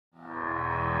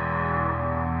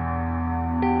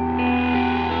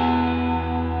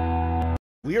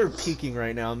We are peaking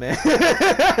right now, man.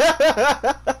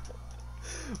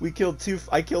 I killed two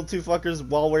fuckers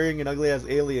while wearing an ugly ass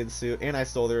alien suit, and I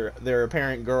stole their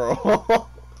apparent girl.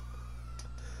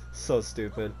 So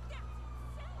stupid.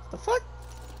 The fuck?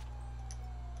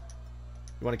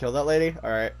 You want to kill that lady? All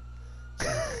right.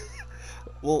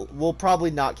 We'll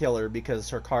probably not kill her because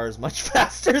her car is much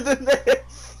faster than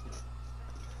this.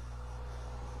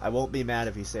 I won't be mad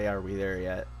if you say, "Are we there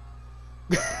yet?"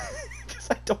 Because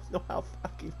I don't know how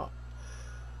fucking hard.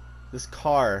 This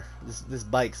car, this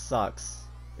bike sucks.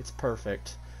 It's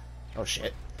perfect. Oh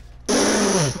shit.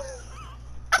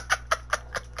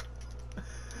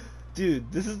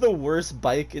 Dude, this is the worst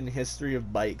bike in history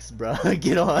of bikes, bro.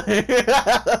 Get on.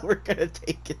 We're gonna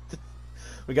take it.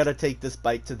 We gotta take this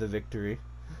bike to the victory.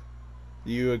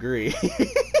 Do you agree?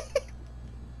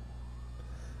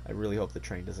 I really hope the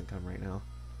train doesn't come right now.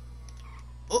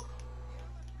 Oh,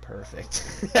 perfect.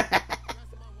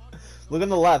 Look on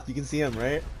the left. You can see him,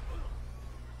 right?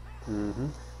 Mm-hmm.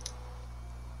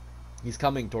 He's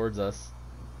coming towards us.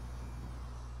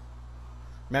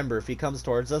 Remember, if he comes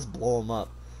towards us, blow him up.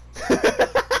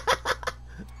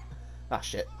 Ah,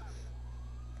 shit.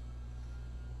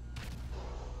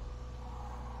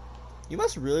 You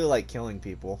must really like killing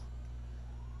people.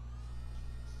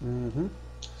 Mm-hmm.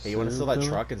 Hey, you want to steal that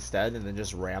truck instead and then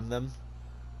just ram them?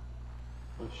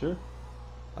 Oh, sure.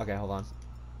 Okay, hold on.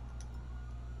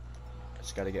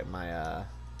 Just gotta get my, I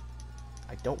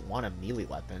don't want a melee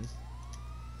weapon.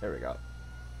 There we go.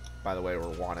 By the way,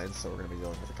 we're wanted, so we're gonna be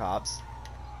dealing with the cops.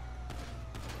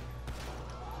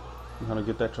 You wanna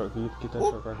get that truck? Get that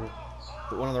truck right here.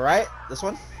 The one on the right? This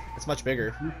one? It's much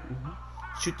bigger.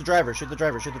 Shoot the driver, shoot the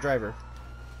driver, shoot the driver.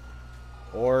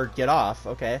 Or get off,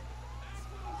 okay.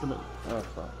 Come on. Oh, that's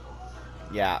fine.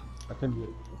 Yeah. I couldn't get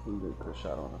a good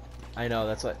shot on him. I know,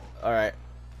 that's what. Alright.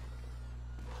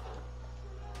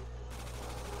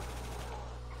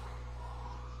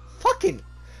 Fucking.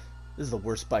 This is the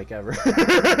worst bike ever.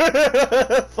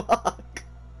 Fuck.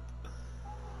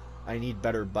 I need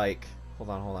better bike.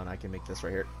 Hold on. I can make this right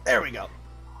here. There we go.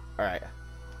 Alright.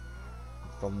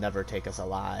 They'll never take us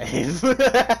alive.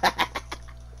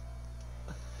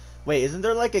 Wait, isn't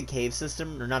there like a cave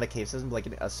system? Or not a cave system, but like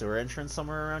a sewer entrance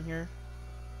somewhere around here?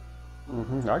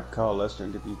 Mm-hmm. I can call Lester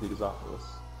and get these niggas off of us.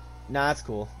 Nah, that's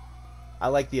cool. I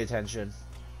like the attention.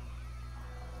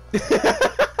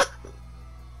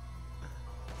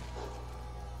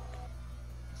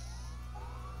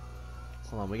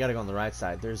 Hold on, we gotta go on the right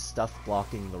side. There's stuff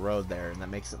blocking the road there, and that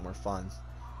makes it more fun.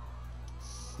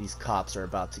 These cops are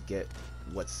about to get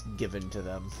what's given to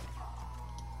them.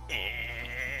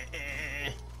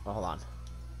 Oh, hold on.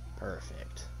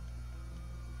 Perfect.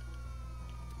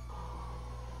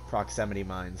 Proximity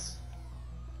mines.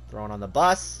 Throwing on the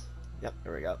bus. Yep,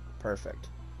 there we go. Perfect.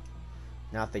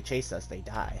 Now if they chase us, they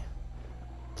die.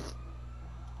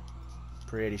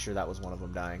 Pretty sure that was one of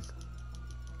them dying.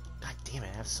 God damn it,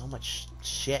 I have so much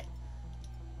shit.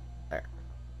 There.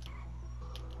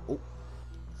 Oh.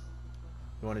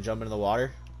 You want to jump into the water?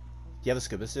 Do you have a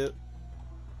scuba suit?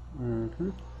 Mm-hmm.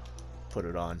 Put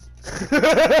it on.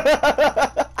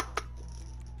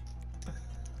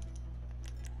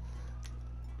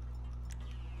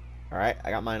 Alright,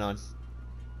 I got mine on.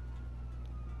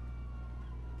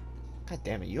 God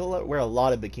damn it, you wear a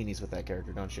lot of bikinis with that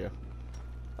character, don't you?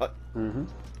 Oh. Mm-hmm.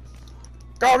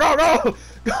 Go, go, go!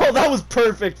 Oh, that was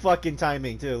perfect fucking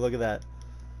timing, too. Look at that.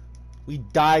 We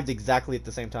dived exactly at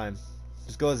the same time.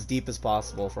 Just go as deep as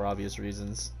possible for obvious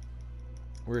reasons.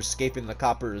 We're escaping the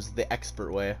coppers the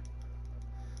expert way.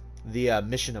 The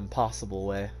Mission Impossible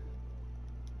way.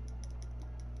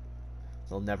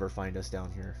 They'll never find us down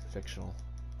here. Fictional.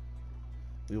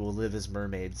 We will live as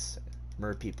mermaids,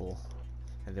 mer-people,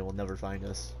 and they will never find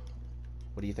us.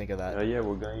 What do you think of that? Yeah,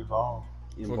 we're gonna evolve.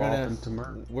 Into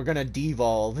mermaids. We're gonna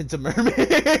devolve into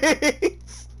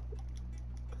mermaids.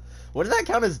 What does that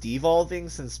count as devolving,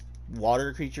 since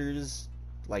water creatures,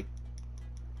 like...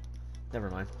 Never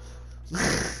mind.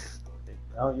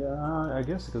 Oh yeah, I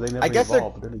guess because they never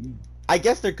evolved. I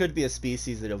guess there could be a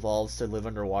species that evolves to live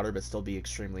underwater but still be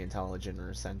extremely intelligent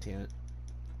or sentient.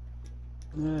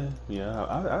 Yeah.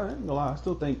 I ain't gonna lie. I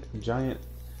still think giant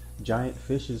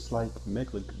fishes like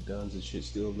megalodons and shit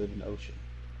still live in the ocean.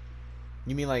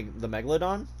 You mean like the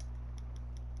megalodon?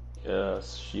 Yeah,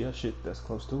 shit. That's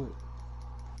close to it.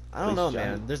 I don't know,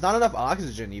 man. There's not enough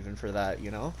oxygen even for that, you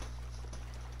know.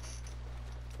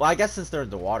 Well, I guess since they're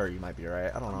in the water, you might be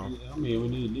right. I don't know. I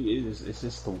mean, it's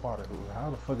just the water.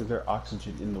 How the fuck is there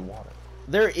oxygen in the water?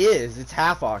 There is. It's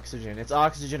half oxygen. It's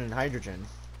oxygen and hydrogen.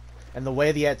 And the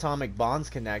way the atomic bonds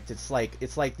connect, it's like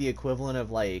the equivalent of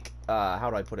like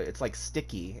how do I put it? It's like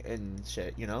sticky and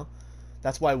shit, you know?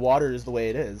 That's why water is the way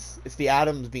it is. It's the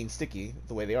atoms being sticky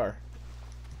the way they are.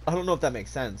 I don't know if that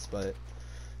makes sense, but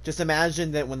just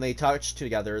imagine that when they touch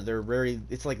together, they're very.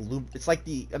 It's like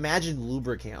imagine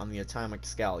lubricant on the atomic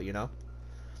scale, you know.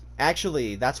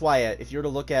 Actually, that's why if you were to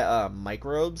look at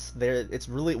microbes, it's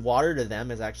really water to them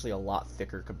is actually a lot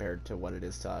thicker compared to what it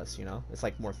is to us, you know. It's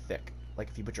like more thick. Like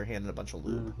if you put your hand in a bunch of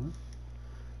lube. Mm-hmm.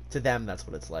 To them, that's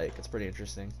what it's like. It's pretty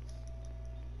interesting.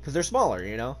 Because they're smaller,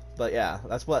 you know. But yeah,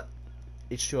 that's what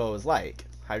H2O is like.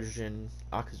 Hydrogen,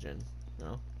 oxygen, you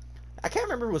know. I can't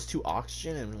remember if it was 2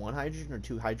 oxygen and 1 hydrogen or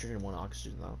 2 hydrogen and 1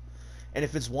 oxygen though. And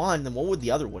if it's 1, then what would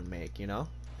the other one make, you know?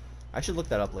 I should look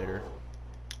that up later.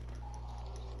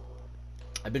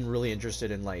 I've been really interested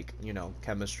in, like, you know,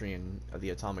 chemistry and the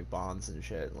atomic bonds and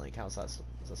shit, and like how that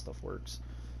stuff works.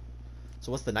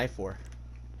 So what's the knife for?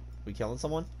 We killing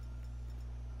someone?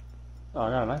 Oh, I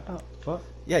got a knife out. Fuck.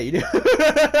 Yeah, you do.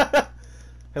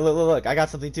 Hey, look, I got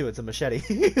something too. It's a machete.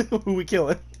 Who we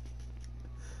killing?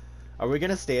 Are we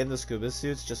gonna stay in the scuba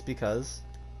suits just because?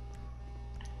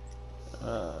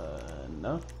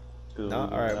 No. No?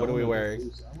 Alright, what are we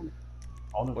wearing?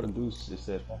 All of them dudes just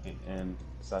said fuck it and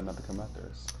decided not to come after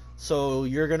us. So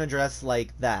you're gonna dress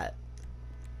like that?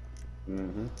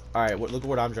 Mm-hmm. Alright, look at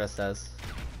what I'm dressed as.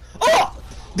 Oh!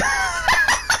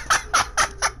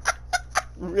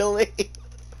 Really?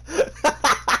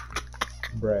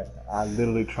 Bruh, I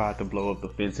literally tried to blow up the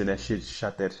fence and that shit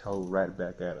shot that whole rat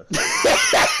back at us.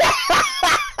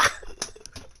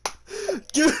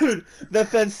 Dude, the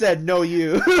fence said no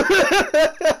you.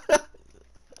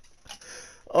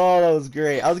 Oh, that was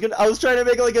great. I was trying to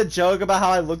make like a joke about how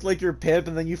I looked like your pimp,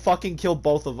 and then you fucking killed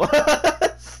both of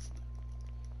us.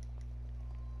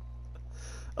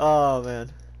 Oh man.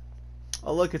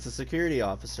 Oh look, it's a security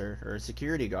officer or a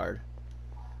security guard.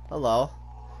 Hello.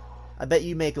 I bet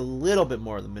you make a little bit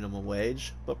more than minimum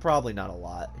wage, but probably not a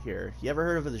lot. Here, you ever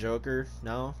heard of the Joker?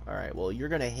 No? Alright, well, you're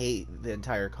gonna hate the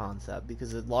entire concept,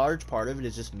 because a large part of it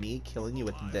is just me killing you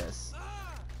with this.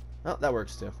 Oh, that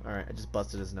works too. Alright, I just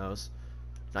busted his nose.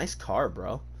 Nice car,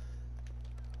 bro.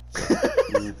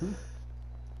 Mm-hmm.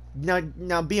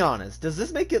 Now be honest. Does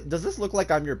this look like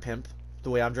I'm your pimp?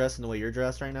 The way I'm dressed and the way you're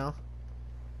dressed right now?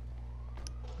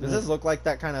 Does this look like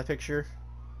that kind of picture?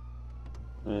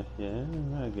 Yeah,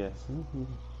 I guess. Mm-hmm.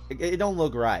 It don't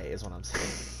look right, is what I'm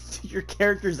saying. Your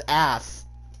character's ass.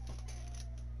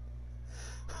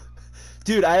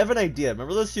 Dude, I have an idea.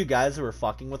 Remember those 2 guys who were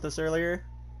fucking with us earlier?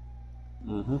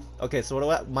 Mm-hmm. Okay, so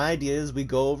my idea is we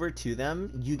go over to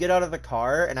them, you get out of the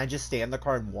car, and I just stay in the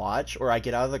car and watch, or I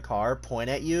get out of the car,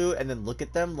 point at you, and then look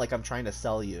at them like I'm trying to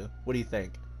sell you. What do you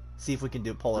think? See if we can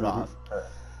pull it off.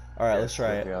 Alright, let's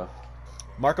try it. Yeah.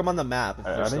 Mark them on the map if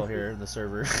they're still here in the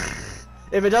server.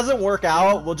 If it doesn't work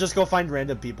out, we'll just go find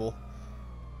random people.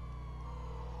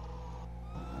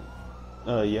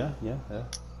 Yeah.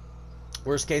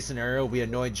 Worst case scenario, we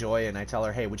annoy Joy and I tell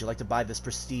her, hey, would you like to buy this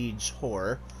prestige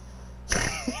whore?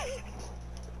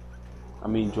 I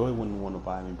mean, Joy wouldn't want to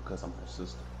buy me because I'm her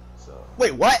sister, so...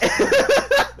 Wait, what?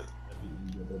 That'd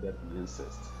be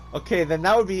incest. Okay, then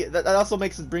that also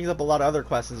brings up a lot of other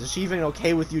questions. Is she even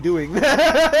okay with you doing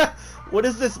that? What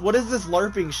is this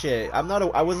LARPing shit?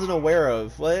 I wasn't aware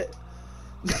of. What?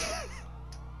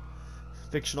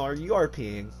 Fictional, are you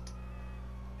RPing?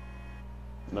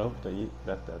 No,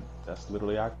 that's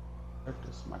literally our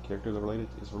characters. My character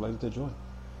is related to Joy.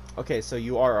 Okay, so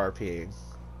you are RPing.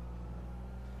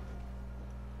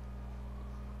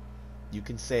 You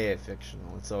can say it,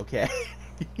 Fictional. It's okay.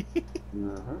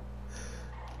 Uh-huh.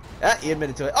 Ah, you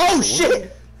admitted to it. Oh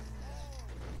shit!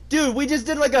 Dude, we just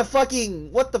did like a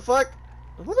fucking... What the fuck?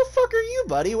 What the fuck are you,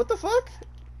 buddy? What the fuck?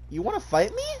 You want to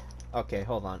fight me? Okay,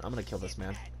 hold on. I'm gonna kill this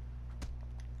man.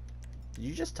 Did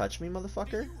you just touch me,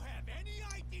 motherfucker?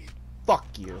 Fuck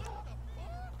you.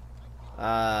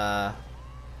 Huh.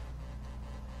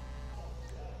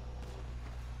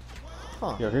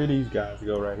 Yo, here these guys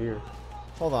go right here.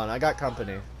 Hold on, I got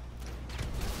company.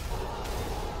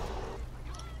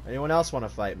 Anyone else want to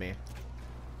fight me?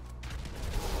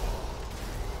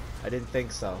 I didn't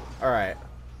think so. Alright.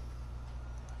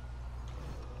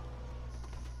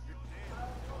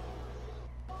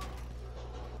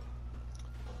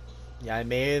 Yeah, I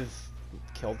may have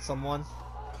killed someone.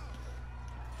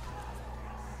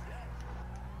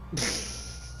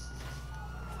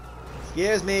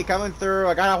 Excuse me, coming through.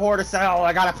 I got a whore to sell.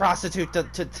 I got a prostitute to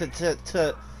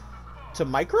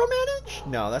micromanage?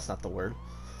 No, that's not the word.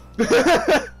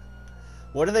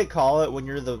 What do they call it when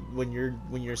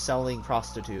you're selling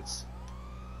prostitutes?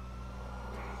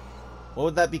 What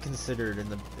would that be considered in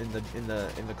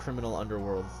the criminal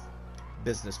underworld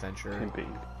business venture?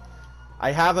 Pimping.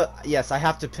 I have a yes. I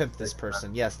have to pimp this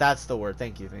person. Yes, that's the word.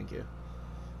 Thank you, thank you.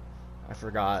 I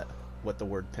forgot what the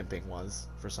word pimping was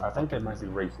for some. I think they fucking might be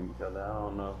reason. racing each other. I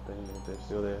don't know if they're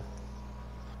still there.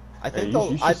 I Hey, think you,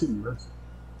 they'll. you should send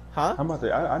Huh? How about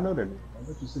that? I know their name. I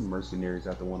bet you send mercenaries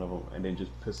after one of them and then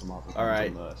just piss them off and All right.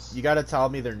 come to us. You gotta tell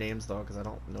me their names though, because I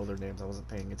don't know their names. I wasn't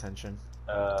paying attention.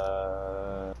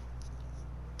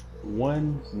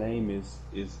 One's name is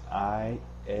IXZQV.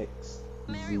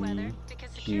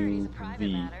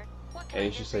 And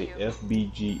it should say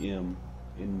FBGM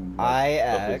in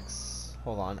like IX.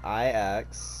 Hold on.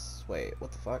 IX. Wait,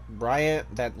 what the fuck?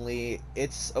 Bryant Bentley.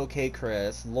 It's okay,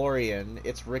 Chris. Lorian.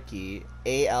 It's Ricky.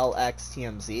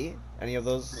 ALXTMZ. Any of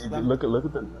those? look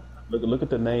at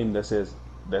the name that has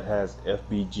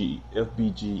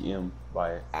FBGM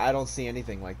by it. I don't see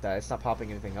anything like that. It's not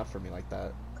popping anything up for me like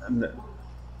that. I'm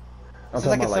It's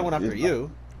like I said one after you.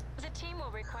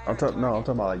 I'm talking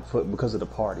about like because of the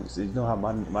parties. You know how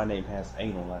my name has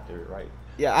anal after it, right?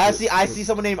 Yeah, I see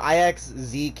someone named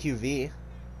IXZQV.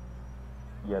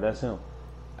 Yeah, that's him.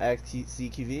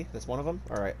 IXZQV. That's one of them.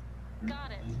 All right.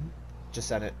 Got it. Just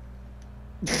send it.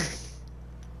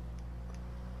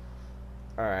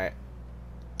 All right.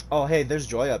 Oh, hey, there's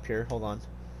Joy up here. Hold on.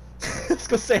 Let's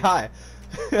go say hi.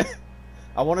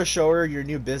 I want to show her your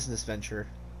new business venture.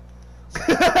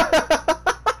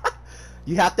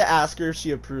 You have to ask her if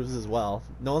she approves as well.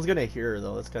 No one's gonna hear her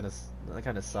though. That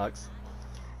kind of sucks.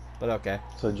 But okay.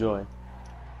 So Joy.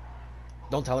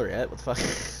 Don't tell her yet. What the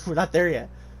fuck? We're not there yet.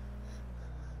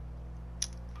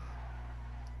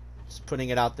 Just putting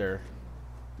it out there.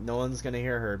 No one's gonna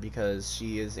hear her because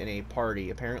she is in a party.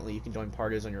 Apparently, you can join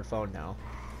parties on your phone now,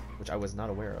 which I was not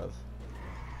aware of.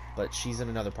 But she's in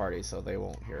another party, so they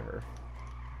won't hear her.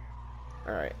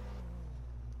 Alright.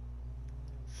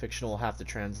 Fictional will have to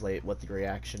translate what the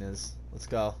reaction is. Let's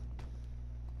go.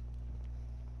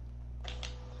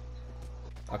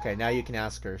 Okay, now you can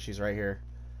ask her. She's right here.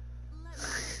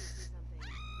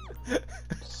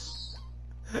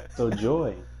 So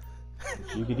Joy.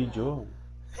 Jiggity Joy.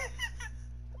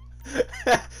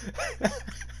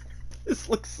 This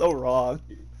looks so wrong.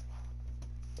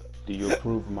 Do you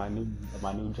approve of my new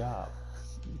job?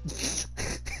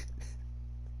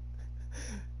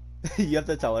 You have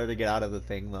to tell her to get out of the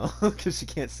thing though, because she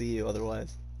can't see you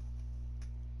otherwise.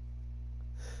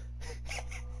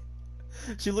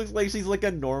 She looks like she's like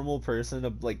a normal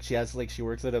person. Like she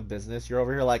works at a business. You're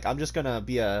over here like, I'm just gonna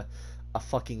be a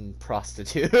fucking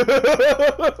prostitute.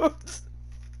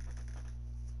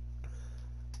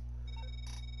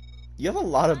 You have a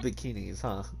lot of bikinis,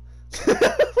 huh?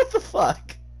 What the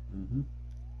fuck? Mm-hmm.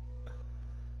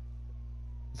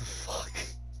 The fuck?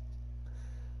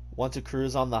 Want to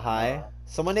cruise on the high?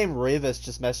 Someone named Ravis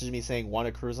just messaged me saying, want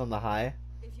to cruise on the high?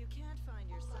 If you can't find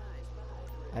your size,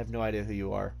 I have no idea who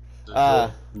you are.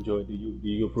 Joy, do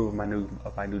you approve of my new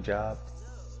job?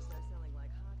 those are selling like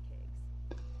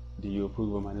hotcakes. Do you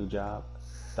approve of my new job?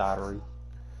 Daughtery.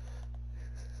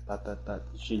 That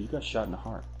shit, you got shot in the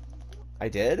heart. I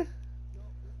did?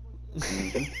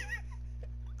 Mm-hmm.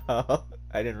 Oh,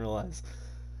 I didn't realize.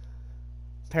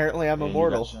 Apparently I'm And you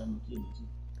immortal. got shot in the kidney, too.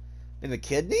 In the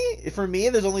kidney? For me,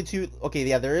 there's only two. Okay,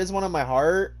 yeah, there is one on my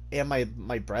heart and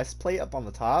my breastplate up on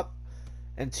the top,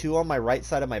 and two on my right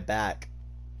side of my back.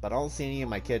 But I don't see any in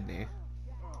my kidney.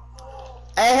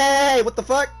 Hey, what the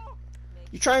fuck?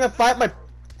 You trying to fight my...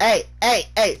 Hey,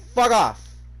 fuck off.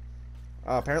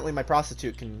 Apparently my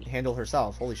prostitute can handle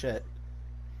herself. Holy shit.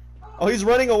 Oh, he's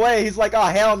running away. He's like, oh,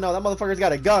 hell no, that motherfucker's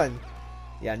got a gun.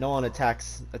 Yeah, no one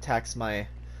attacks my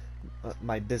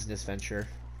my business venture.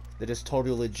 That is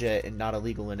totally legit and not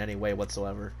illegal in any way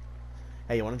whatsoever.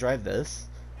 Hey, you want to drive this?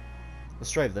 Let's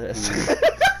drive this.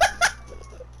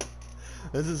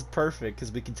 This is perfect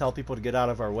because we can tell people to get out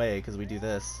of our way because we do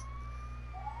this.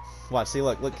 Watch, see,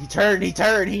 look, he turned,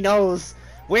 he knows.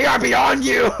 We are beyond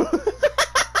you!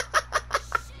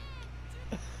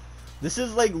 This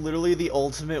is like literally the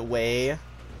ultimate way.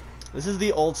 This is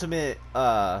the ultimate,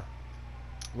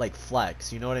 like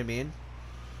flex, you know what I mean?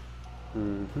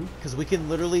 Mm-hmm. Because we can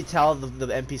literally tell the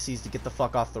NPCs to get the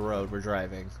fuck off the road we're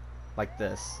driving. Like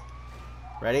this.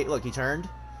 Ready? Look, he turned.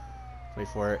 Wait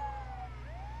for it.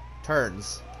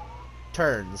 Turns.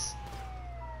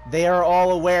 They are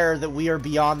all aware that we are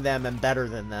beyond them and better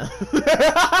than them.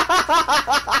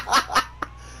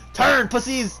 Turn,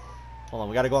 pussies! Hold on,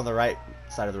 we gotta go on the right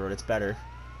side of the road. It's better.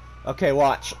 Okay,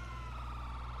 watch.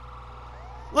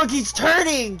 Look, he's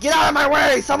turning! Get out of my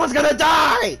way! Someone's gonna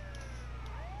die!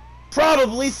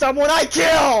 Probably someone I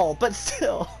kill! But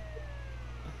still.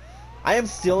 I am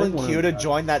still in queue to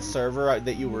join that server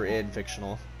that you were in,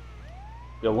 Fictional.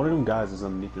 Yeah, one of them guys is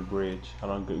underneath the bridge.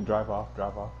 Hold on, drive off.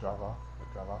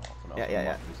 drive off. And Yeah, also yeah,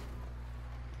 mark yeah. this.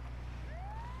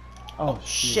 Oh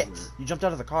shit! You jumped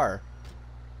out of the car.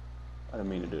 I didn't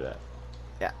mean to do that.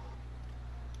 Yeah.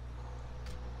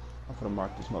 I'm gonna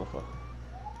mark this motherfucker.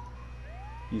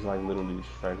 He's like literally just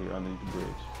right here underneath the bridge.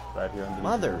 Right here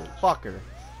underneath the bridge. Motherfucker.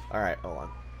 Alright, hold on.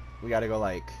 We gotta go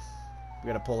like... We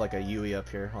gotta pull like a Yui up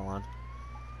here. Hold on.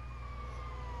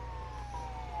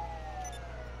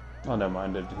 Oh, never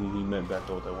mind. He met back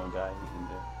there with that one guy. He in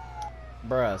there.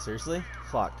 Bruh, seriously?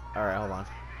 Fuck. Alright, hold on.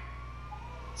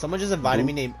 Someone just invited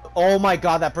me Who? named... Oh my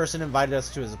god, that person invited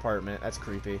us to his apartment. That's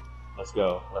creepy. Let's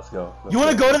go. Let's go. You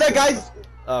wanna go to that Let's guy's...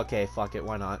 go. Okay, fuck it.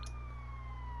 Why not?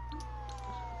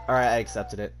 Alright, I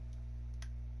accepted it.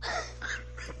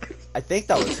 I think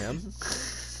that was him.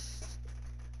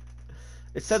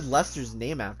 It said Lester's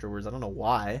name afterwards. I don't know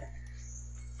why.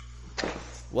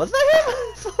 Was that him?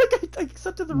 I feel like I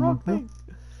accepted the wrong thing.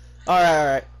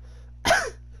 Alright,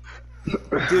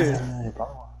 alright. Dude.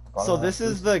 So this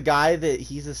is the guy that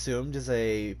he's assumed is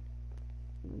a...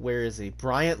 Where is he?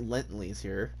 Bryant Lentley's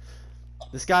here.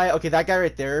 This guy... Okay, that guy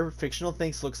right there, fictional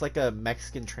thinks looks like a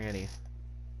Mexican tranny.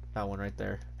 That one right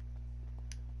there.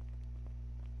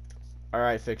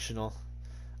 Alright, fictional.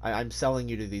 I'm selling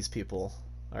you to these people.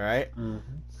 Alright?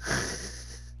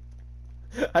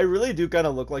 I really do kind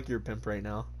of look like your pimp right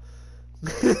now.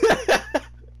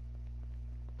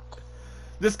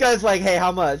 This guy's like, hey,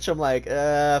 how much? I'm like,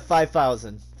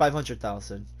 5,000.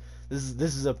 500,000.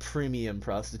 This is a premium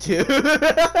prostitute.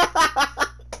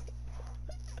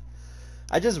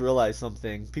 I just realized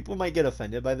something. People might get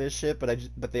offended by this shit, but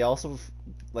they also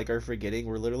like are forgetting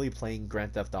we're literally playing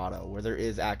Grand Theft Auto, where there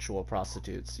is actual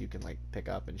prostitutes you can like pick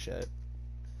up and shit.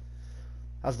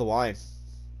 How's the wine?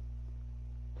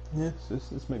 Yes,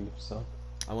 it's magnificent.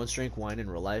 I once drank wine in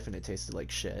real life and it tasted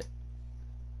like shit.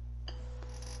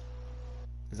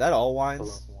 Is that all I wines?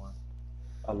 love wine.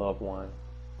 I love wine.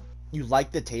 You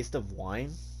like the taste of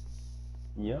wine?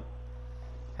 Yep.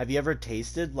 Have you ever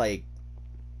tasted like...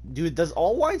 Dude, does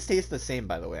all wines taste the same,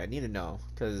 by the way? I need to know,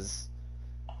 because...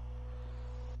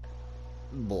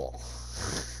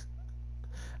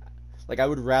 Like, I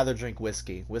would rather drink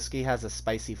whiskey. Whiskey has a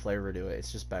spicy flavor to it.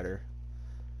 It's just better.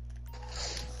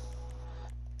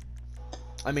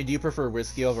 I mean, do you prefer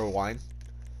whiskey over wine?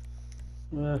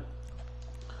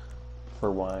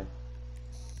 For wine.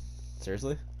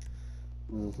 Seriously?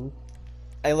 Mm-hmm.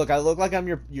 Hey, look, I look like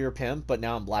I'm your pimp, but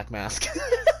now I'm Black Mask.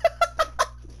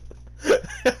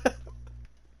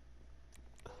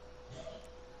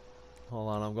 Hold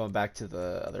on, I'm going back to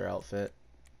the other outfit.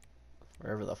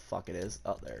 Wherever the fuck it is.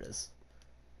 Oh, there it is.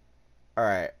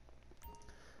 Alright.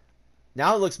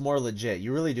 Now it looks more legit.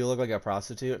 You really do look like a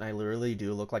prostitute, and I literally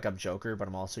do look like I'm Joker, but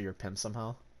I'm also your pimp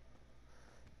somehow.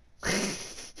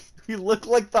 We look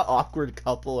like the awkward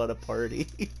couple at a party,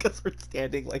 because we're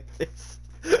standing like this.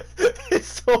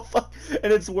 It's so fun,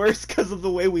 and it's worse because of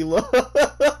the way we look.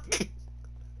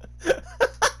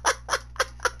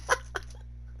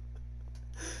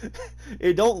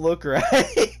 It don't look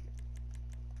right.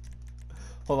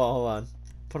 Hold on.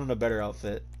 Put on a better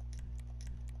outfit.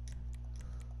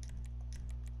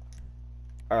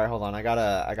 Alright, hold on. I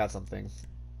got something.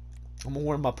 I'm gonna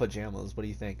wear my pajamas. What do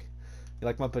you think? You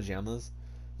like my pajamas?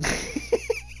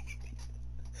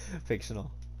 Fictional.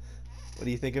 What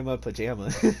do you think of my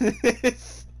pajamas?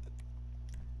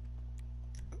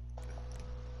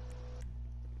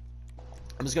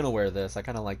 I'm just gonna wear this. I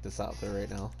kind of like this outfit right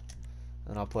now.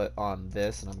 And I'll put on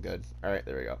this and I'm good. Alright,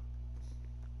 there we go.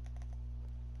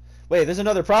 Wait, there's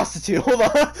another prostitute. Hold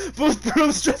on. Booth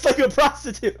Broom's dressed like a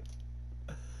prostitute.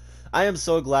 I am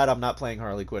so glad I'm not playing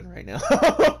Harley Quinn right now.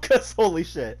 Because holy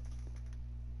shit.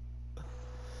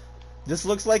 This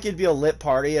looks like it'd be a lit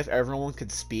party if everyone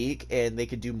could speak and they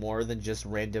could do more than just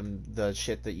random the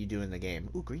shit that you do in the game.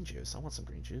 Ooh, green juice. I want some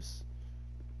green juice.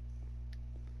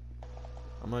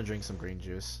 I'm gonna drink some green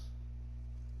juice.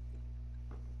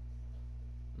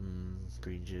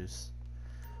 Green juice.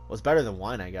 Well, it's better than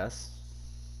wine, I guess.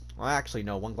 Well, actually,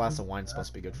 no. One glass of wine's supposed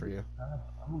to be good for you.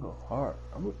 I'm gonna go hard.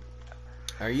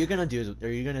 Are you gonna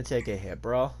take a hit,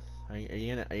 bro? Are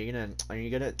you gonna,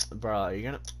 bro? Are you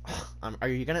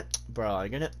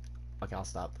gonna? Okay, I'll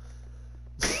stop.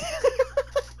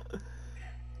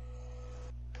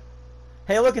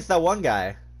 Hey, look, it's that one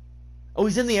guy. Oh,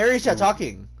 he's in the area chat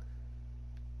talking.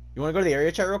 You wanna go to the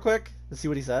area chat real quick and see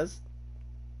what he says?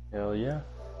 Hell yeah.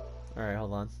 All right,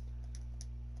 hold on.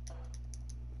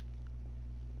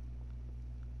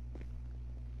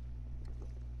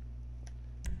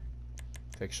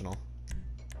 Fictional.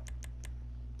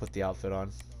 Put the outfit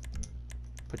on.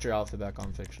 Put your outfit back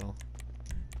on, fictional.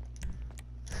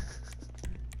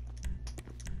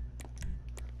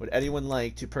 Would anyone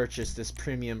like to purchase this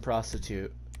premium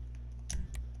prostitute?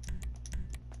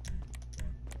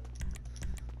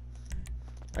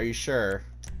 Are you sure?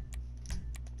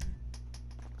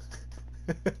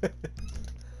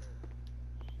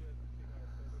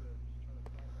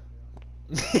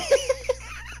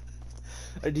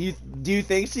 Do you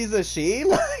think she's a she?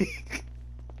 Like,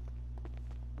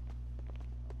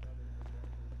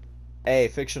 hey,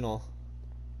 fictional.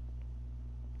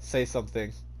 Say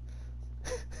something.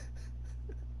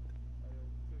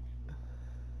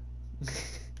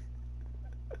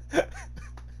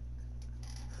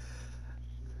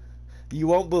 You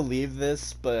won't believe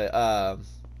this, but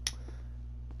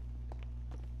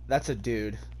that's a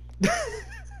dude.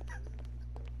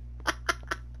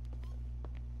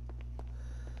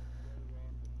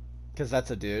 Cause that's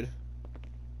a dude.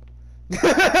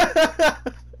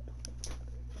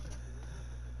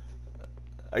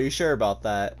 Are you sure about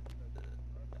that?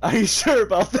 Are you sure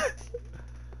about that?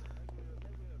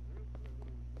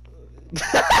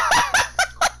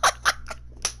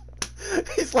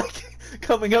 He's like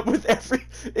coming up with every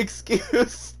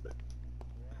excuse.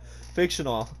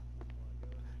 Fictional.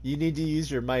 You need to use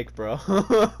your mic, bro.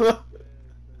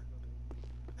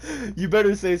 You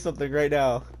better say something right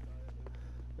now.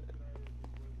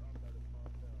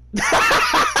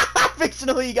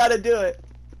 Fictional, you gotta do it.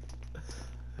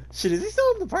 Shit, is he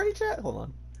still in the party chat? Hold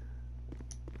on.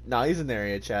 Nah, he's in the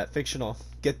area chat. Fictional,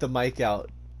 get the mic out.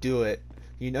 Do it.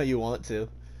 You know you want to.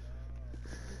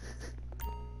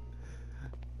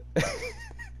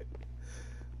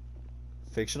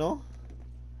 Fictional?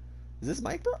 Is this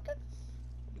mic broken?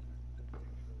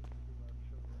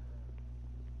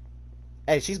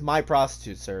 Hey, she's my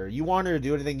prostitute, sir. You want her to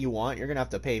do anything you want, you're gonna have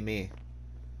to pay me.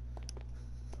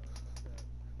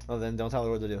 Oh, then don't tell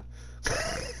her what to do.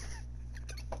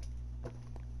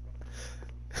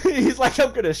 He's like,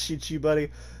 I'm gonna shoot you,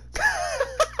 buddy.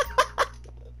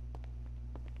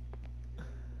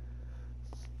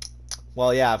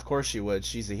 Well, yeah, of course she would.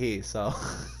 She's a he, so.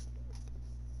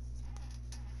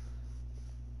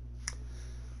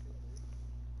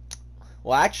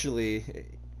 Well, actually,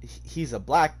 he's a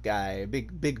black guy, a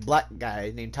big black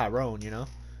guy named Tyrone, you know?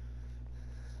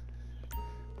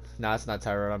 Nah, it's not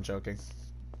Tyrone, I'm joking.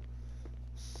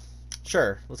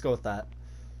 Sure, let's go with that.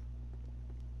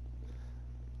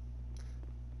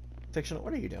 Fictional,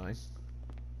 what are you doing?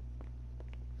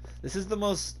 This is the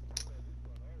most...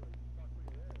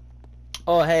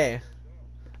 Oh, hey.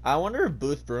 I wonder if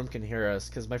Booth Broom can hear us,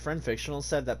 because my friend Fictional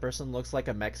said that person looks like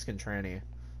a Mexican tranny.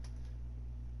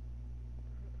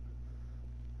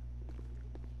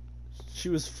 She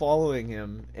was following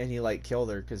him, and he, like, killed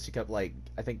her, because she kept, like,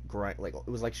 I think, like, it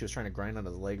was like she was trying to grind on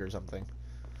his leg or something.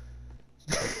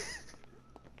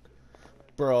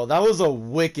 Bro, that was a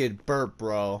wicked burp,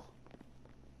 bro.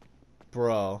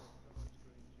 Bro.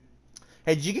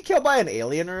 Hey, did you get killed by an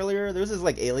alien earlier? There was this,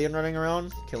 like, alien running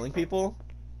around, killing people.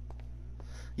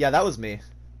 Yeah, that was me.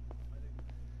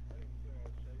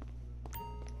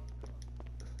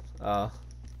 Well,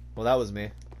 that was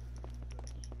me.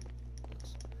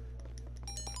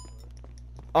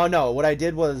 Oh, no, what I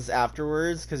did was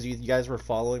afterwards, because you guys were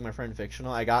following my friend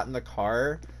Fictional, I got in the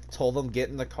car, told him get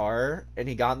in the car, and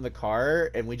he got in the car,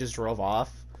 and we just drove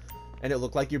off. And it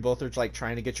looked like you both were, like,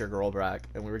 trying to get your girl back,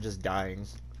 and we were just dying.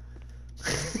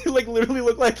 Like, literally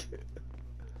looked like...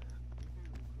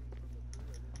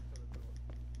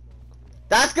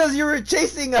 That's because you were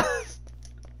chasing us!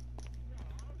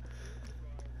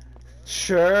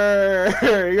 Sure.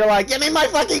 You're like, give me my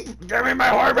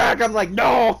whore back! I'm like,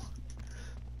 no!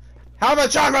 Have a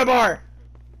chocolate bar!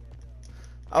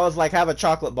 I was like, have a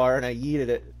chocolate bar, and I yeeted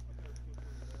it.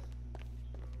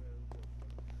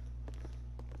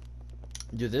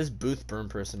 Dude, this Booth Burn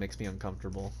person makes me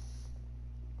uncomfortable.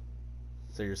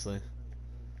 Seriously.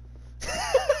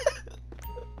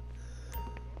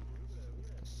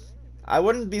 I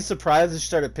wouldn't be surprised if she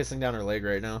started pissing down her leg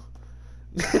right now.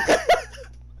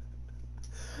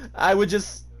 I would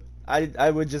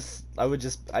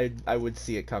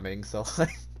see it coming, so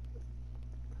like.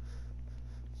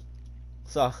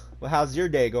 So, well, how's your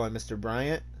day going, Mr.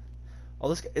 Bryant? Oh,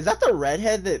 this is that the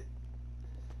redhead that...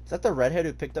 Is that the redhead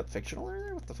who picked up Fictional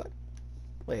earlier? What the fuck?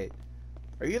 Wait.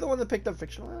 Are you the one that picked up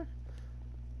Fictional earlier?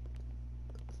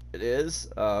 It is?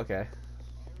 Oh, okay.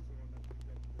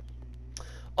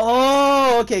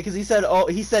 Oh, okay, because he said,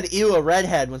 ew, a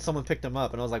redhead when someone picked him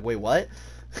up, and I was like, wait, what?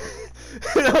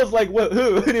 And I was like, what,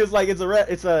 who? And he was like, it's a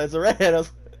redhead. I was...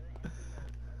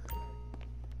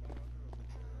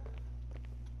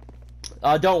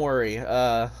 Don't worry.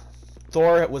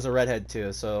 Thor was a redhead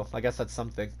too, so I guess that's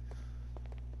something.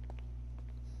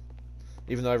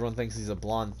 Even though everyone thinks he's a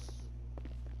blonde.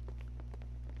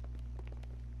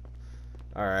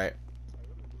 Alright.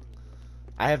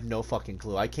 I have no fucking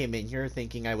clue. I came in here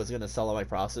thinking I was gonna sell out my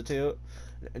prostitute.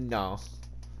 No.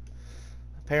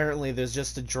 Apparently there's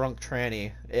just a drunk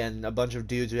tranny and a bunch of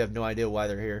dudes who have no idea why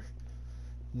they're here.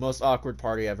 Most awkward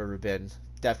party I've ever been.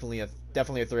 Definitely a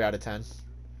 3 out of 10.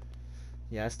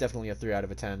 Yeah, it's definitely a 3 out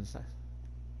of a 10.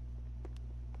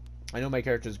 I know my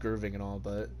character's grooving and all,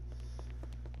 but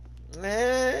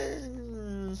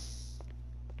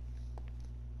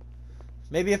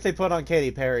maybe if they put on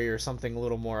Katy Perry or something a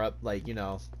little more up, like, you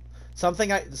know,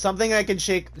 something I can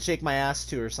shake my ass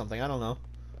to or something. I don't know.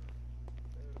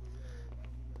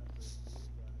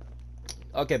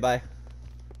 Okay, bye.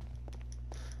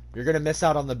 You're gonna miss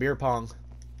out on the beer pong.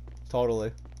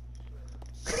 Totally.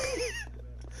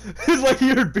 It's like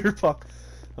you heard beer pong.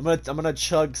 I'm gonna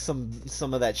chug some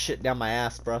of that shit down my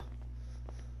ass, bro.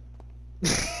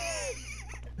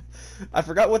 I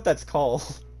forgot what that's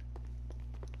called.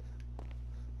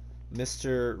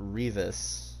 Mr.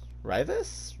 Rivas.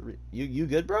 Rivas? You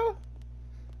good, bro?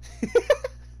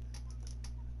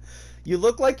 You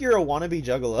look like you're a wannabe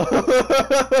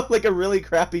juggalo. Like a really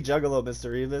crappy juggalo,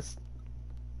 Mr. Rivas.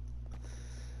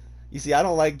 You see, I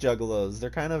don't like juggalos. They're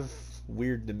kind of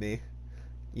weird to me.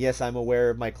 Yes, I'm aware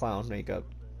of my clown makeup.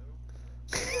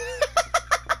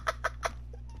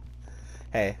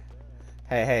 Hey.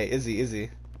 Hey, Izzy.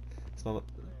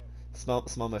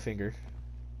 Smell my finger.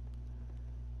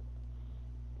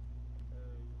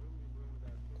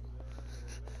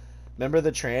 Remember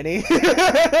the tranny?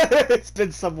 It's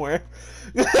been somewhere.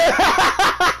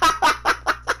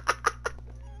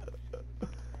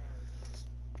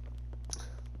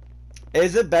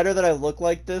 Is it better that I look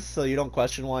like this so you don't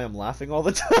question why I'm laughing all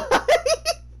the time?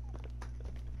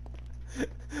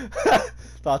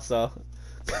 Thought so.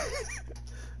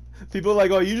 People are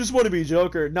like, oh, you just want to be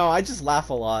Joker. No, I just laugh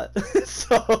a lot.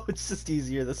 So it's just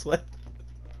easier this way.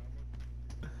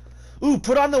 Ooh,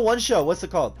 put on the one show. What's it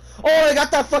called? Oh, I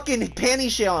got that fucking panty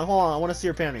shit on. Hold on, I want to see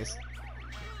her panties.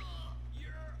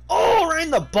 Oh, right in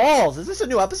the balls. Is this a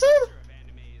new episode?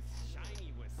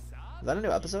 Is that a new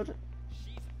episode?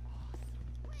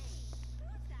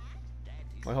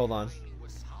 Wait, hold on.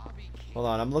 Hold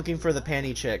on, I'm looking for the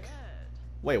panty chick.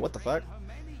 Wait, what the fuck?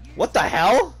 What the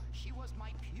hell?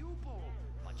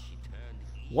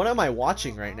 What am I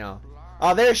watching right now?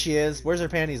 Oh, there she is. Where's her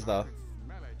panties, though?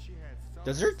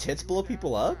 Does her tits blow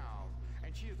people up?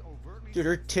 Dude,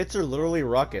 her tits are literally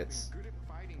rockets.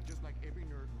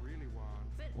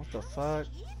 What the fuck?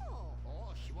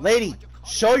 Lady,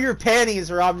 show your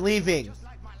panties or I'm leaving.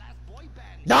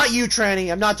 Not you,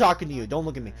 tranny. I'm not talking to you. Don't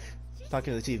look at me. I'm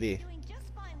talking to the TV.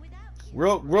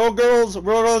 Real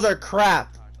girls are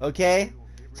crap, okay?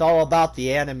 It's all about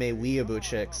the anime weeaboo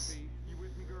chicks.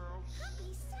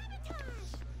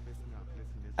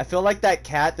 I feel like that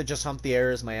cat that just humped the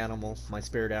air is my animal, my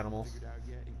spirit animal.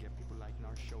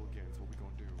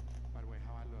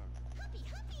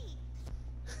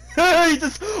 He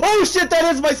just, oh shit,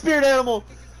 that is my spirit animal!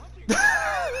 Look,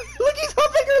 he's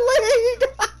humping her leg!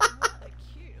 What a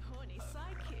cute, horny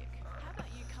sidekick. How about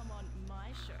you come on my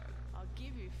show? I'll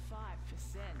give you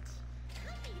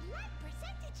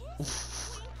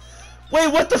 5%.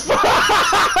 Wait, what the fuck?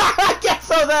 I can't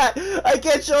show that! I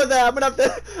can't show that! I'm gonna have to...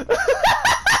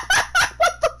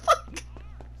 What the fuck?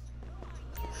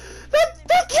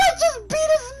 That cat just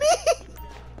beat his knee!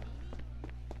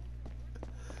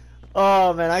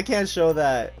 Oh man, I can't show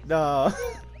that. No.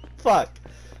 Fuck.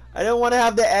 I don't want to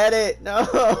have to edit. No.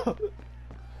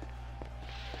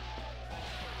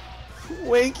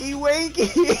 Wanky.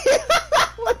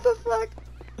 What the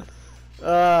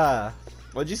fuck?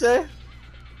 What'd you say?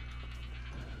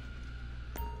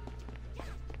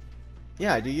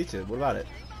 Yeah, I do YouTube. What about it?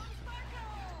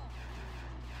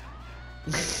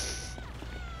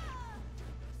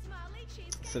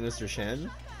 Sinister Shin?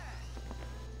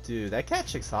 Dude, that cat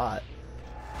chick's hot.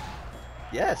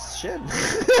 Yes, Shin.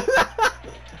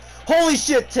 Holy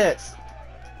shit, tits!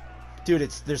 Dude,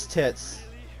 there's tits.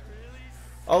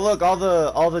 Oh look, all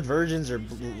the virgins are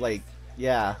like,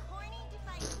 yeah.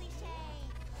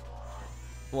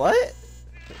 What?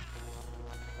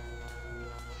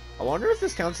 I wonder if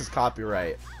this counts as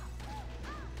copyright.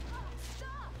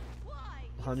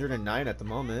 109 at the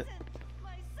moment.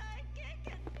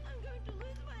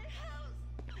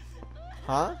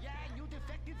 Huh? You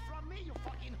defected from me, you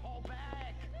fucking whole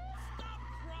bag. Stop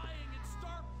crying and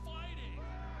start fighting.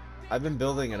 I've been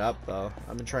building it up though.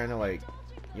 I've been trying to, like,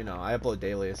 you know, I upload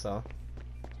daily, so.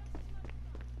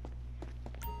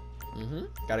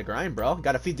 Gotta grind, bro.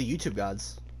 Gotta feed the YouTube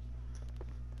gods.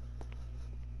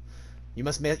 You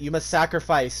must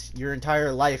sacrifice your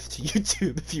entire life to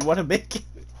YouTube if you want to make it.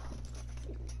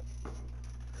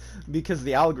 because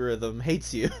the algorithm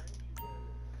hates you.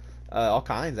 All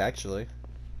kinds, actually.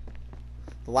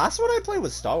 The last one I played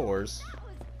was Star Wars.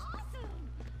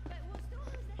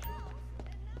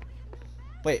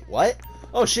 Wait, what?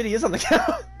 Oh shit, he is on the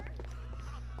couch.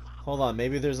 Hold on,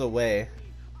 maybe there's a way.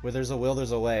 Where there's a will,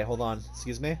 there's a way. Hold on,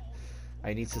 excuse me.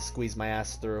 I need to squeeze my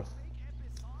ass through.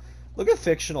 Look at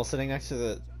Fictional sitting next to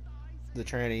the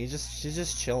tranny. She's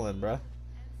just chilling, bruh.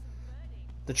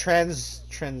 The trans.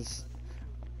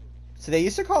 So they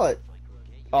used to call it.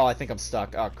 Oh, I think I'm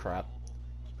stuck. Oh crap.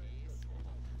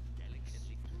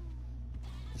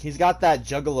 He's got that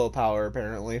juggalo power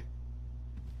apparently.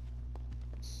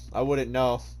 I wouldn't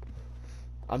know.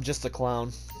 I'm just a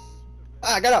clown.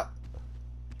 Ah, get up.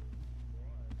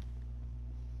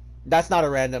 That's not a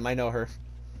random. I know her.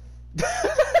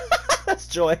 That's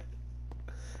Joy.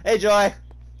 Hey, Joy.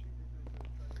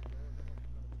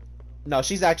 No,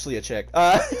 she's actually a chick.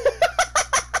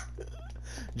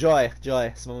 Joy,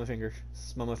 smell my finger.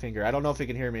 Smell my finger. I don't know if he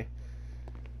can hear me.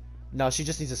 No, she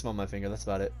just needs to smell my finger. That's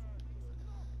about it.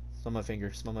 Smell my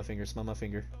finger. Smell my finger. Smell my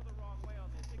finger.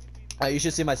 You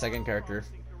should see my second character.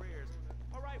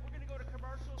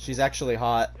 She's actually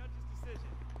hot.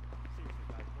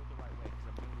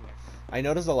 I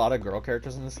noticed a lot of girl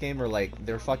characters in this game are like,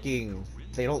 they're fucking,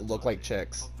 they don't look like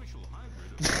chicks.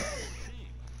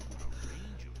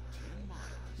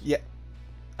 Yeah.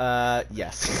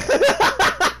 Yes.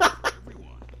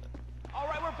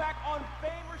 Alright, we're back on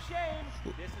Fame or Shame.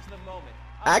 This is the moment.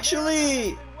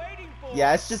 Actually,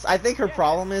 yeah, it's just, I think her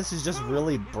problem is she's just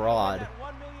really broad.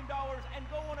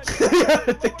 Yeah,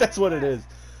 I think that's what it is.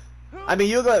 I mean,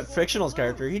 you got Fictional's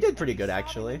character. He did pretty good,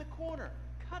 actually.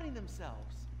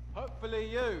 Hopefully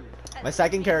you. My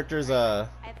second character is, I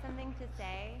have something to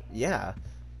say. yeah.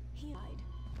 He lied.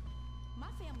 My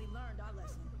family learned our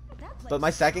lesson. That place But my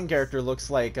second character looks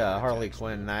like Harley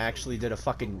Quinn, and I actually did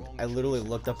I literally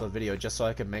looked up a video just so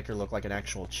I could make her look like an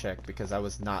actual chick, because I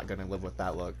was not gonna live with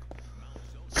that look.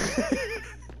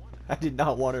 I did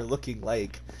not want her looking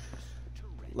like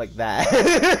that.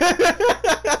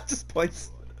 Just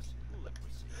points.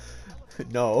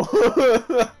 No.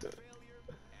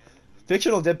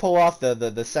 Fictional did pull off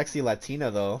the sexy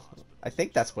Latina though. I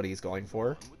think that's what he's going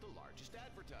for.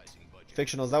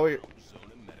 Fictional, is that what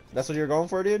that's what you're going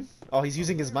for, dude? Oh, he's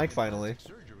using his mic finally.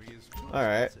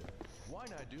 Alright.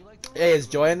 Hey, is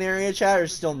Joy in the area chat or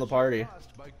still in the party?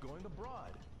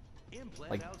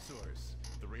 Like,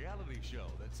 the reality show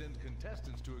that sends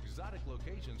contestants to exotic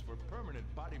locations for permanent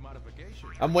body modification.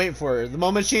 I'm waiting for her. The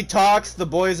moment she talks, the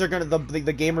boys are gonna,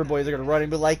 the gamer boys are gonna run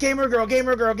and be like, gamer girl,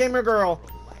 gamer girl, gamer girl.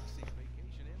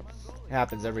 It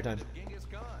happens every time.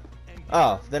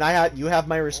 Oh, then you have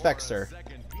my respect, sir.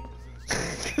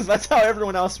 Because that's how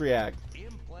everyone else reacts.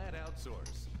 Implant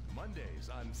Outsource, Mondays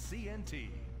on CNT.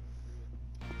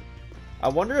 I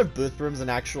wonder if Boothroom's an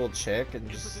actual chick and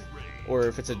just, or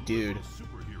if it's a dude.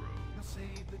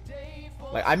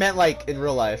 Like, I meant like in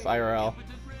real life, IRL.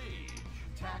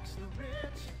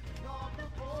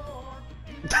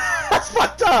 That's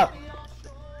fucked up.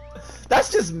 That's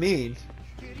just mean.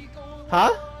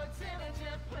 Huh?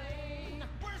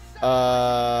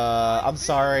 I'm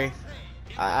sorry.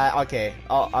 Okay.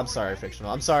 I'm sorry,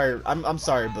 Fictional. I'm sorry. I'm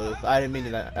sorry, Booth. I didn't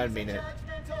mean that. I didn't mean it.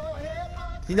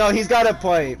 You know, he's got a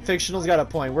point. Fictional's got a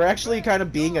point. We're actually kind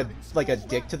of being a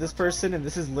dick to this person, and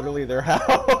this is literally their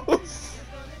house.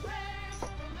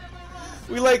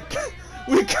 we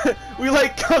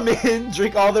come in,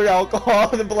 drink all their alcohol,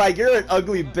 and then be like, "You're an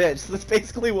ugly bitch." That's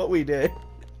basically what we did.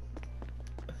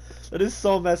 That is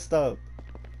so messed up.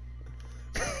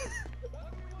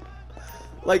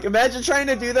 Like, imagine trying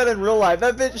to do that in real life.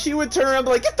 That bitch, she would turn around and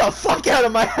be like, "Get the fuck out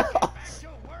of my house!"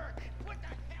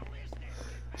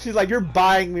 She's like, "You're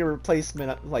buying me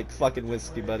replacement, like, fucking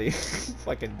whiskey, buddy."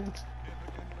 Fucking bitch.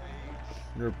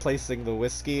 You're replacing the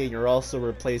whiskey, and you're also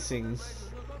replacing...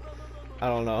 I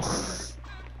don't know.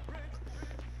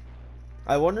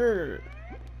 I wonder...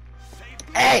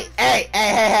 Hey!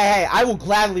 I will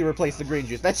gladly replace the green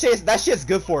juice. That shit's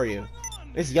good for you.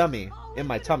 It's yummy in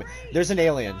my tummy. There's an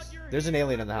alien. There's an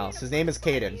alien in the house. His name is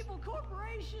Caden.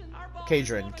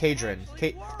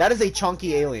 Kadron. That is a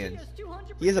chunky alien.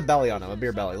 He has a belly on him, a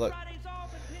beer belly. Look.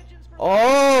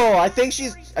 Oh, I think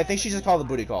she just called the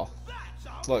booty call.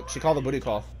 Look, she called the booty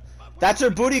call. That's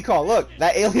her booty call. Look,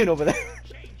 that alien over there.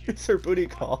 It's her booty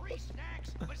call.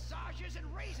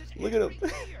 Look at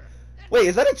him. Wait,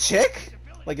 is that a chick?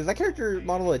 Like, is that character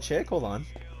model a chick? Hold on.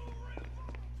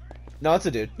 No, it's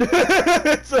a dude.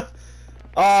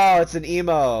 Oh, it's an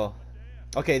emo.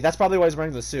 Okay, that's probably why he's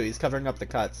wearing the suit. He's covering up the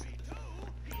cuts.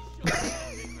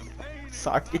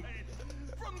 Sorry.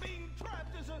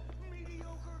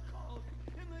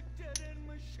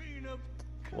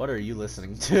 What are you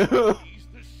listening to? He's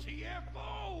the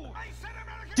CFO. I said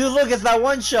American Dude, look, it's that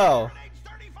one show. Turn age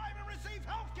 35 and receive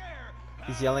healthcare.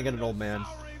 He's yelling at an old man.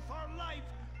 Salary for life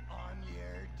on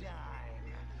your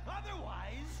dime.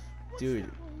 Otherwise, what's Dude,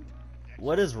 the point?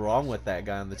 what is wrong with that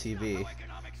guy on the How TV?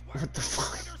 economics work. What the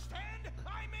fuck? Understand?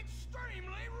 I'm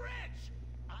extremely rich.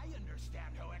 I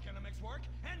understand how economics work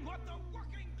and what the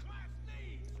working class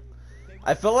needs.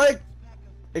 I feel like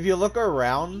if you look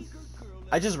around,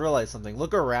 I just realized something.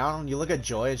 Look around, you look at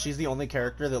Joy, and she's the only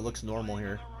character that looks normal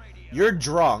here. You're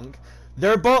drunk.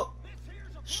 They're both.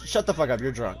 Shut the fuck up.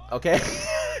 You're drunk, okay?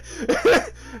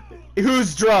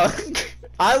 Who's drunk?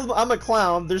 I'm a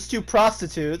clown. There's two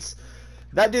prostitutes.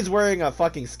 That dude's wearing a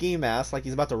fucking ski mask, like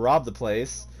he's about to rob the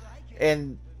place,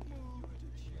 and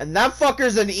that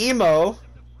fucker's an emo.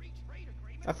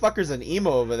 That fucker's an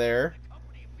emo over there.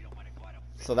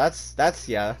 So that's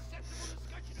yeah.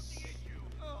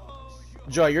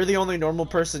 Joy, you're the only normal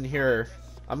person here.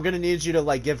 I'm gonna need you to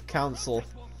like give counsel.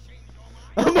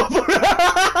 Wait,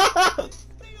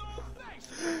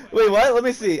 what? Let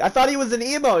me see. I thought he was an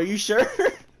emo. Are you sure?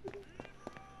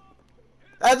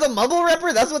 As a mumble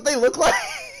rapper, that's what they look like.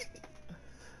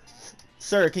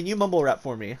 Sir, can you mumble rap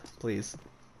for me, please?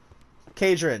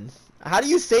 Kadron, how do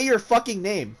you say your fucking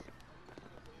name?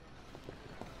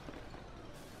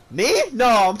 Me? No,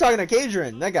 I'm talking to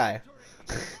Kadron, that guy.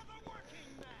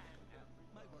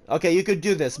 Okay, you could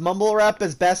do this. Mumble rap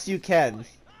as best you can.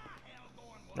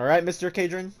 Alright, Mr.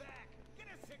 Kadron?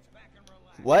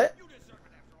 What?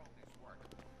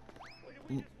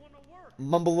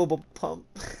 Mumbleable pump.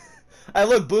 Hey,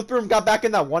 look, Boothbroom got back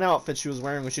in that one outfit she was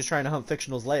wearing when she was trying to hunt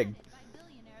Fictional's leg. By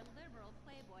billionaire liberal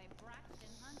playboy Braxton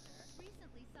Hunter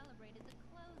recently celebrated the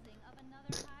closing of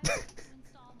another highway to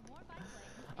install more bike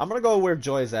lanes. I'm gonna go where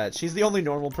Joy's at. She's the only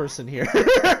normal person here.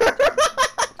 Antarctica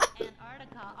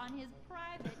on his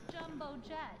private jumbo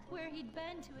jet, where he'd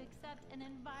been to accept an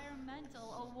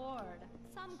environmental award.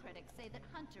 Some critics say that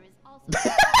Hunter is also a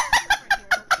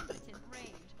superhero Impotent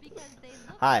Rage because they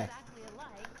look Hi. exactly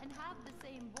alike and have the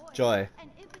same voice. Joy. And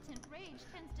Impotent Rage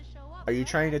tends to show up Are you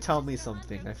trying to wherever tell me Mr.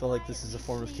 something? Hunter I feel like this is a quietly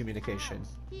form of sneaks communication. out.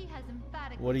 He has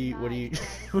emphatically What are you denied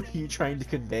what are the you trying to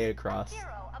same convey across?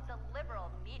 hero of the liberal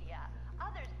media.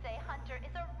 Others say Hunter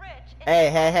is a rich.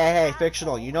 Hey,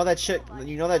 Fictional, you know that shit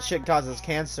causes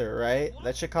cancer, right?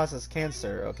 That shit causes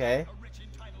cancer, okay?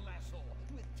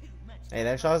 Hey,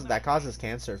 that causes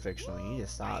cancer, Fictional. You need to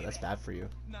stop. That's bad for you.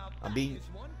 I'm being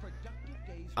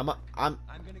I'm gonna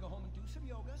go home and do some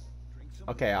yoga, drink some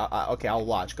okay, okay, I'll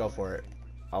watch. Go for it.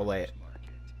 I'll wait.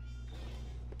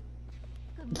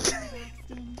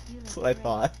 That's what I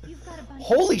thought.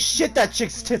 Holy shit, that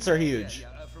chick's tits are huge.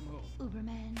 from who?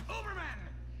 Uberman. Uberman,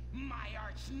 my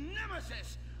arch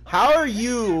nemesis. How are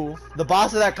you the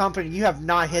boss of that company? You have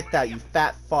not hit that, you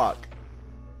fat fuck.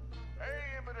 Hey,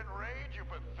 impotent rage, you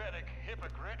pathetic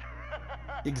hypocrite.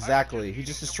 Exactly. He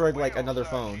just destroyed like another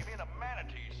phone. Gave in a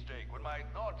manatee steak when my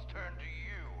thoughts turned to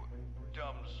you,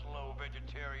 dumb, slow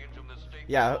vegetarians from the state.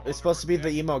 Yeah, it's supposed to be the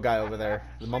emo guy over there,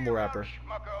 the mumble rapper.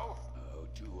 Schmucko. Oh,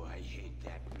 do I hate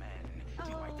that man?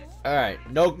 Do I detest All right,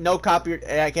 no copy.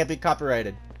 I can't be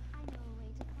copyrighted. I know a way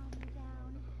to calm you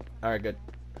down. All right, good.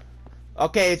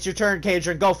 Okay, it's your turn,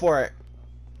 Kadron. Go for it.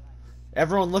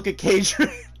 Everyone, look at Kadron. Braxton, I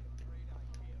need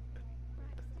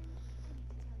to tell you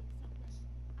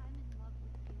something. I'm in love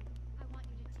with you. I want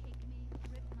you to take me,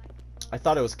 rip my clothes. I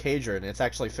thought it was Kadron. It's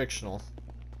actually fictional.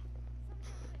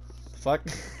 Fuck.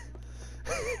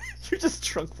 You're just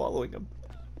drunk following him.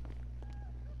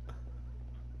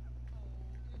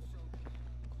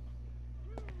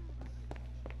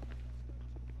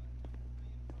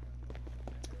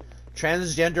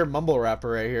 Transgender mumble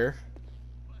rapper right here.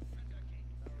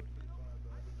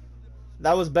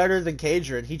 That was better than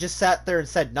Kadron. He just sat there and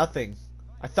said nothing.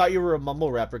 I thought you were a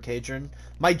mumble rapper, Kadron.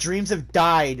 My dreams have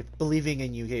died believing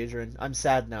in you, Kadron. I'm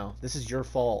sad now. This is your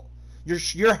fault.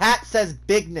 Your hat says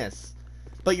bigness,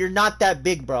 but you're not that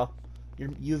big, bro.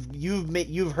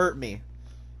 You've hurt me.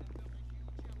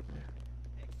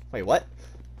 Wait, what?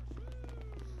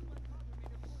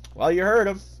 Well, you heard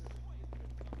him.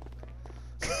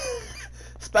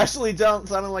 Especially don't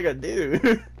sounding like a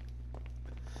dude.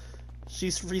 She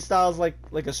freestyles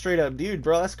like a straight up dude,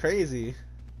 bro. That's crazy.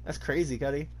 That's crazy,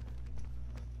 Cuddy.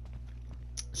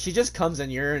 She just comes in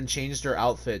here and changed her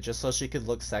outfit just so she could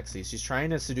look sexy. She's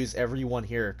trying to seduce everyone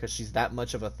here because she's that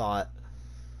much of a thought.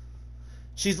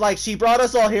 She's like, she brought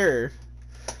us all here.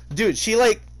 Dude, she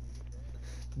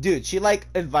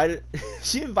invited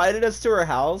she invited us to her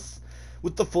house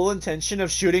with the full intention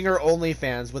of shooting her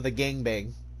OnlyFans with a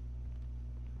gangbang.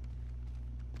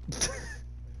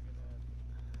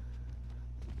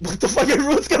 What the fuck?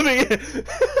 Everyone's coming in.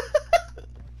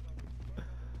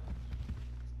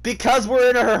 Because we're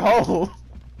in her home.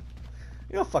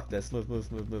 You know, fuck this. Move,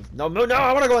 move, move, move. No, no, no!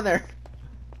 I want to go in there.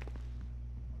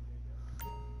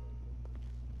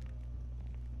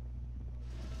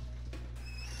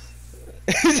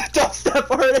 He's a dubstep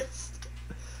artist.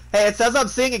 Hey, it says I'm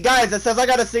singing, guys. It says I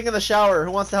gotta sing in the shower.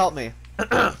 Who wants to help me?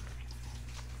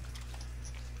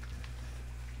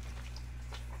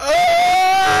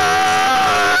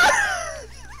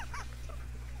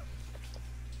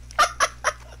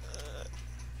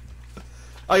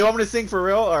 Oh, you want me to sing for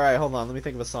real? Alright, hold on. Let me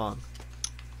think of a song.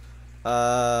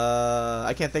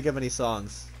 I can't think of any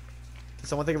songs. Can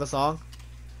someone think of a song?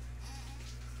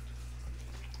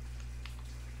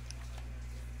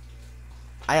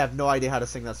 I have no idea how to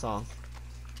sing that song.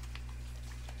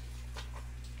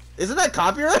 Isn't that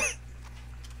copyright?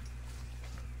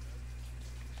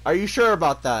 Are you sure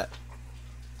about that?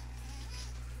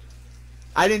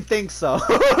 I didn't think so.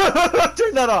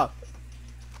 Turn that off.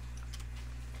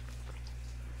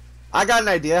 I got an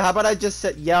idea. How about I just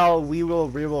yell, we will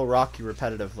rock you"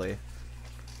 repetitively?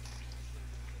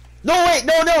 No, wait,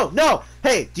 no, no, no.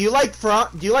 Hey, do you like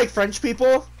French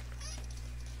people?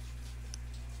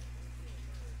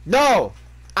 No,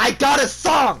 I got a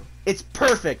song. It's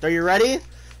perfect. Are you ready?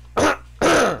 All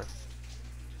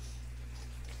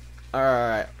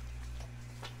right.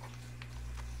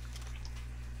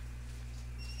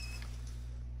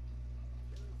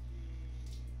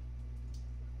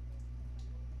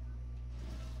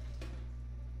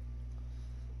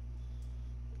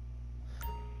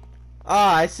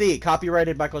 Ah, I see.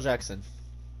 Copyrighted Michael Jackson.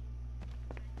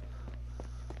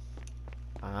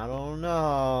 I don't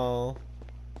know.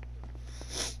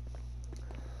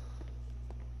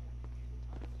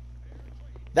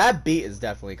 That beat is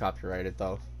definitely copyrighted,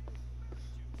 though.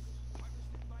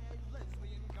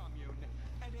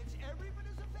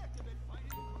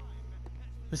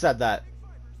 Who said that?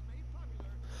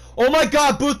 Oh my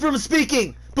god, Boothbroom is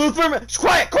speaking! Boothbroom,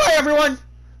 quiet, quiet everyone!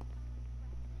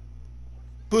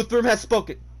 Boothbroom has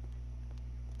spoken.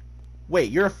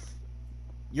 Wait, you're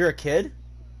a kid?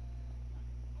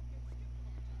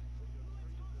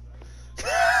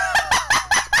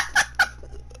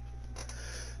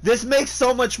 This makes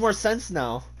so much more sense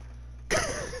now. I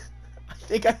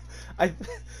think I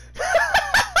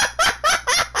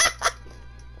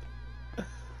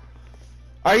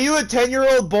Are you a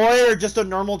 10-year-old boy or just a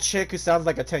normal chick who sounds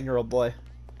like a 10-year-old boy?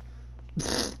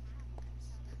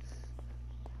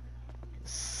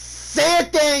 Say a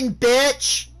thing,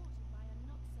 bitch!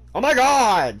 Oh my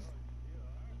god!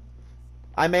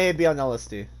 I may be on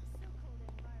LSD.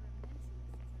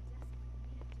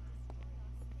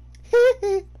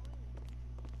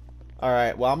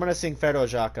 Alright, well I'm gonna sing Ferdo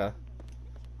Jaka.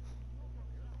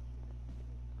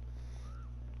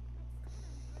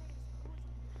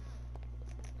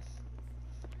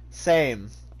 Same.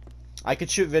 I could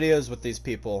shoot videos with these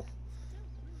people.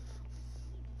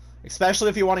 Especially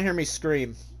if you want to hear me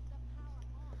scream.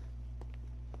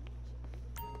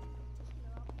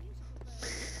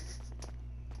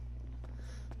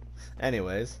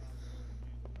 Anyways.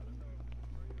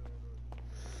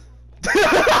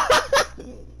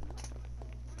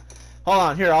 Hold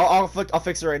on, here, I'll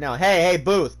fix it right now. Hey,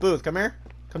 Booth, come here.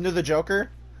 Come to the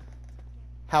Joker.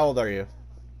 How old are you?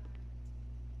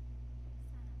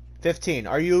 15.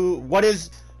 Are you, what?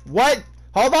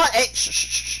 Hold on, hey,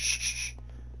 shh.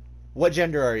 What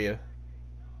gender are you?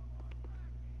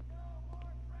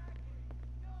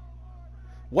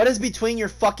 What is between your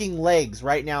fucking legs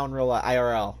right now in real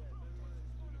IRL?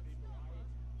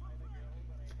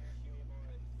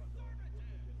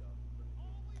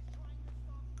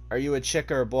 Are you a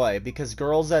chick or a boy? Because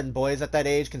girls and boys at that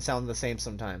age can sound the same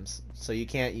sometimes. So you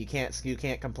can't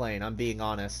complain. I'm being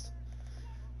honest.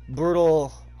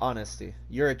 Brutal honesty.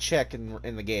 You're a chick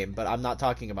in the game, but I'm not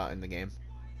talking about in the game.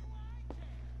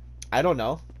 I don't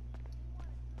know.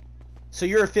 So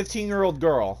you're a 15-year-old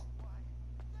girl.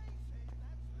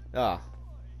 Ah.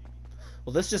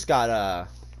 Well, this just got a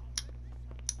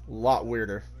lot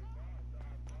weirder.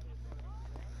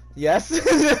 Yes.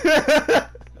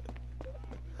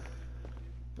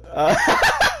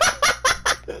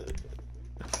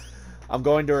 I'm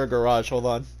going to her garage. Hold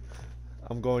on.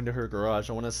 I'm going to her garage.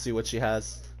 I want to see what she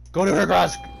has. Go to her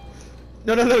garage.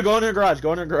 No. Go in her garage.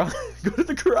 Go in her garage. Go to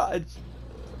the garage.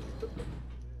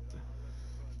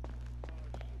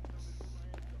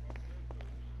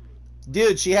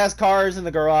 Dude, she has cars in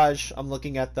the garage. I'm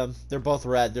looking at them. They're both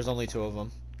red. There's only 2 of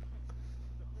them.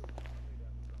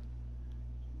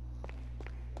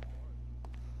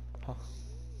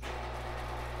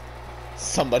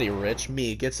 Somebody rich.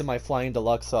 Me gets in my flying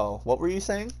deluxe. What were you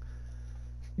saying?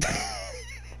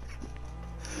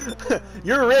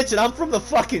 You're rich and I'm from the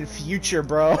fucking future,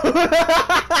 bro.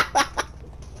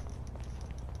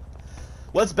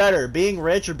 What's better, being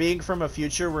rich or being from a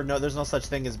future where there's no such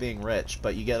thing as being rich,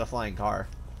 but you get a flying car?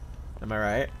 Am I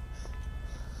right?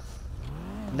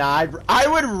 Nah,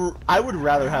 I would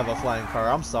rather have a flying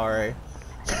car. I'm sorry.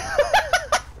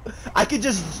 I could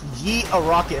just yeet a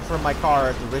rocket from my car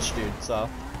at the rich dude. So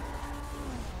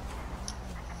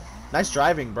nice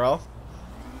driving, bro.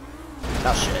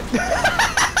 Oh shit.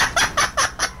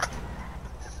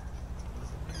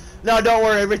 No, don't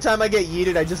worry. Every time I get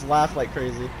yeeted, I just laugh like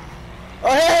crazy.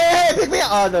 Oh, hey, pick me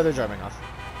up! Oh, no, they're driving off.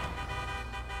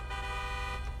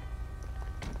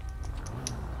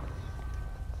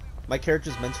 My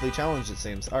character's mentally challenged, it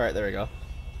seems. Alright, there we go.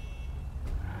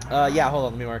 Yeah, hold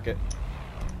on, let me mark it.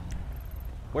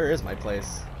 Where is my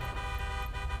place?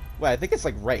 Wait, I think it's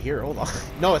like right here. Hold on.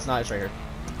 No, it's not. It's right here.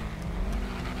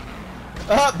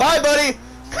 Bye, buddy!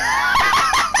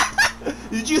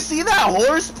 Did you see that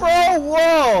horse, bro?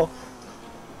 Whoa!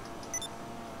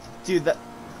 Dude,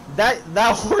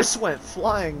 that horse went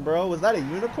flying, bro. Was that a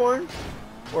unicorn?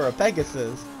 Or a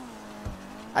Pegasus?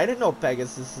 I didn't know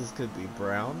Pegasuses could be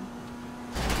brown.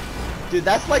 Dude,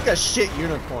 that's like a shit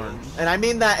unicorn. And I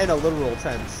mean that in a literal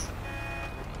sense.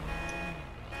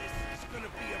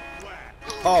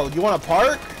 Oh, you wanna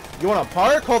park? You wanna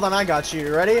park? Hold on, I got you.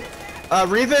 You ready?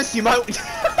 Revis, you might...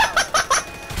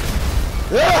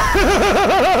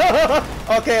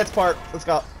 Okay, it's parked. Let's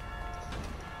go.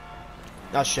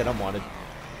 Oh shit, I'm wanted.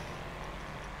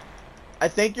 I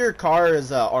think your car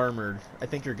is armored. I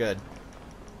think you're good.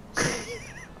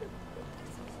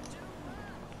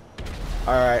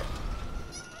 Alright.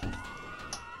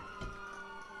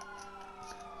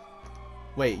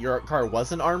 Wait, your car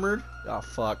wasn't armored? Oh,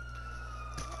 fuck.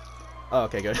 Oh,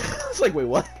 okay, good. It's like, wait,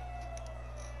 what?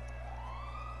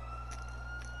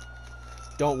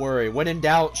 Don't worry. When in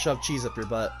doubt, shove cheese up your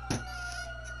butt.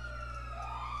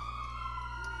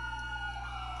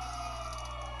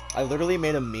 I literally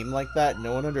made a meme like that,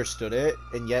 no one understood it,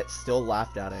 and yet still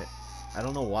laughed at it. I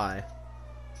don't know why.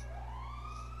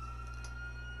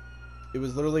 It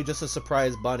was literally just a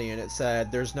surprise bunny, and it said,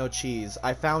 "There's no cheese.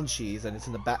 I found cheese, and it's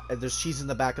in the back. There's cheese in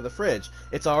the back of the fridge.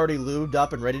 It's already lubed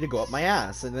up and ready to go up my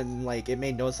ass." And then, like, it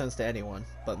made no sense to anyone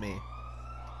but me.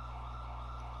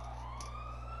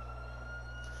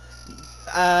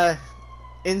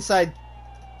 Inside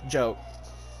joke.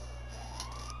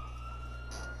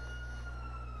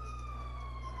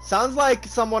 Sounds like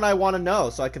someone I want to know,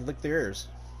 so I can lick their ears.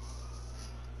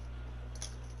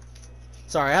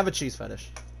 Sorry, I have a cheese fetish.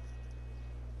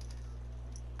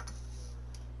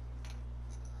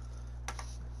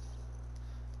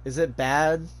 Is it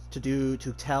bad to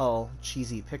tell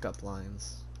cheesy pickup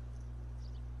lines?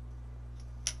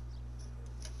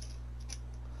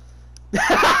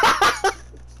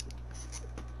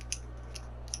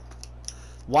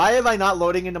 Why am I not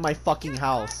loading into my fucking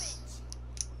house?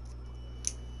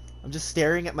 I'm just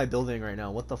staring at my building right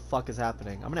now. What the fuck is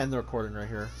happening? I'm gonna end the recording right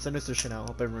here. Send us your shit out.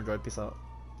 Hope everyone enjoyed. Peace out.